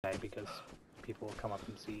because people will come up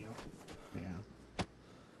and see you. Yeah.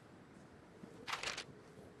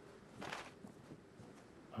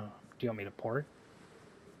 Do you want me to port?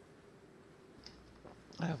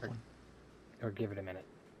 I have one. Or give it a minute.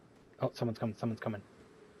 Oh, someone's coming. Someone's coming.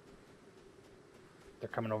 They're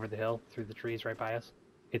coming over the hill, through the trees right by us.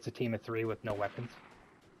 It's a team of 3 with no weapons.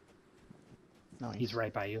 Nice. He's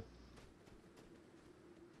right by you.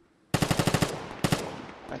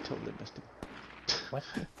 I totally missed him. What?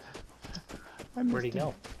 Where'd he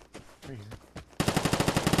go? Right here.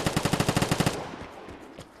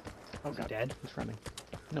 Oh Is he god. dead? He's running.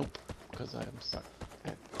 Nope. Because I'm stuck.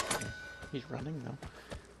 He's running though.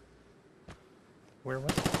 Where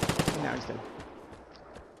was he? Now he's dead.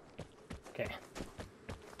 Okay.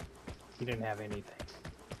 He didn't have anything.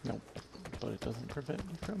 Nope. But it doesn't prevent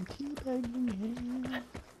me from teabagging him.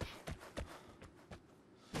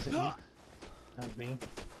 Is it you? That was me.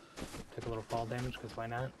 Took a little fall damage, because why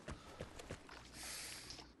not?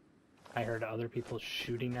 I heard other people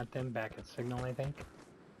shooting at them back at Signal, I think.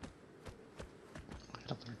 I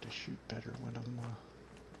gotta learn to shoot better when I'm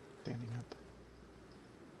standing up.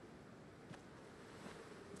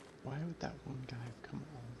 Why would that one guy have come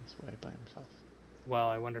all this way by himself? Well,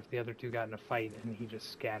 I wonder if the other 2 got in a fight and he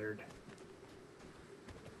just scattered.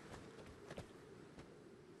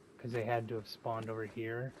 Because they had to have spawned over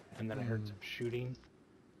here, and then I heard some shooting.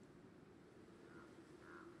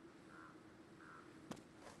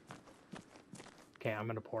 Okay, I'm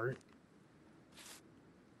gonna port.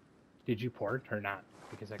 Did you port or not?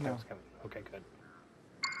 Because that guy was coming. Okay, good.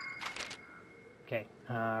 Okay,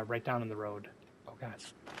 right down in the road. Oh god.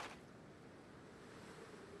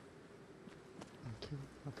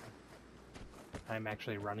 Okay. I'm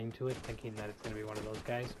actually running to it, thinking that it's gonna be one of those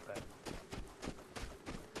guys, but...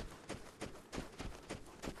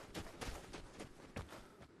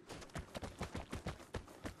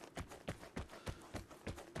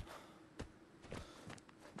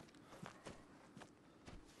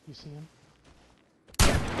 You see him?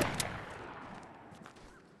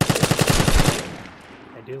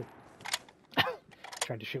 I do.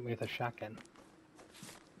 Tried to shoot me with a shotgun.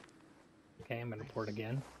 Okay, I'm gonna port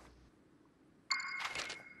again.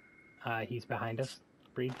 He's behind us,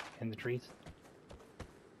 Breed, in the trees.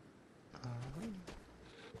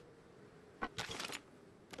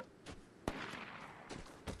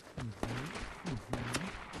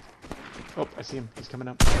 Oh, I see him. He's coming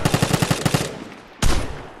up.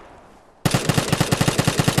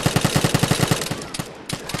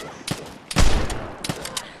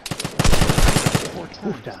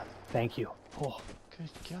 Oofda. Thank you. Oh. Good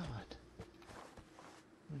God.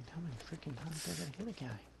 I mean, how many freaking times did I hit a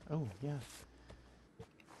guy? Oh, yeah.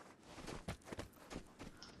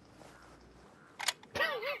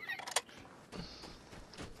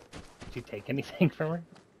 Did you take anything from her?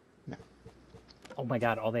 No. Oh my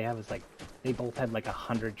god, all they have is like, they both had like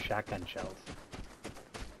 100 shotgun shells.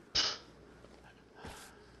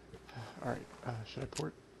 Alright, should I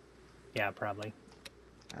port? Yeah, probably.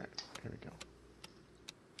 Alright, here we go.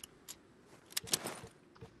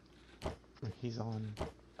 He's on,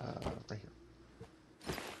 right here.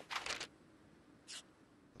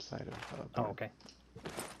 Side of, Oh, okay.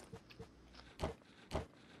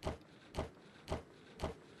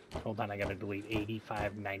 Hold on, I gotta delete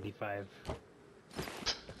 85, 95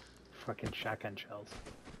 fucking shotgun shells.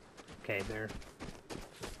 Okay, they're...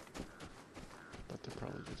 But they're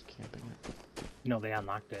probably just camping it. No, they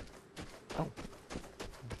unlocked it. Oh.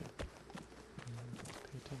 Okay.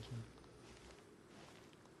 Pay attention.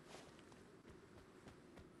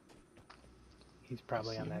 He's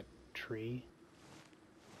probably on that tree.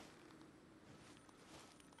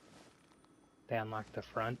 They unlocked the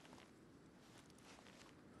front.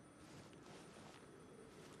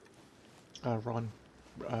 Ron,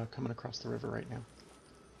 coming across the river right now.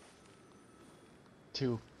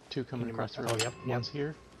 Two coming across the river. Oh, yep, One's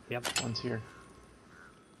here. Yep. One's here.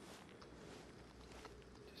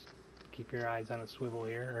 Just keep your eyes on a swivel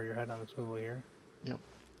here, or your head on a swivel here. Yep.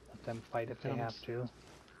 Let them fight if they have to.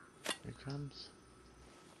 Here comes.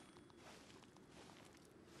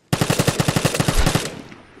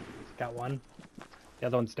 Got one. The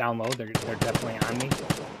other one's down low. They're definitely on me.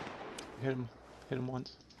 Hit him. Hit him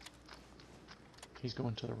once. He's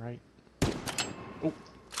going to the right. Oh.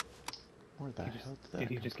 Where the hell did that Did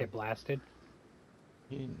he just get blasted?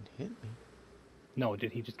 He didn't hit me. No,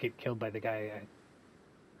 did he just get killed by the guy?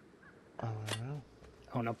 Oh, I don't know.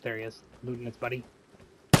 Oh, no, there he is. Looting his buddy.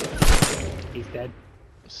 He's dead.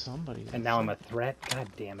 Somebody. And now I'm a threat? God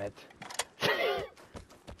damn it.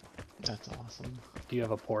 That's awesome. Do you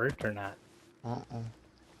have a port or not? Uh-uh.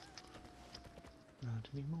 Not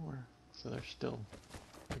anymore. So they're still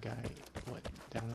the guy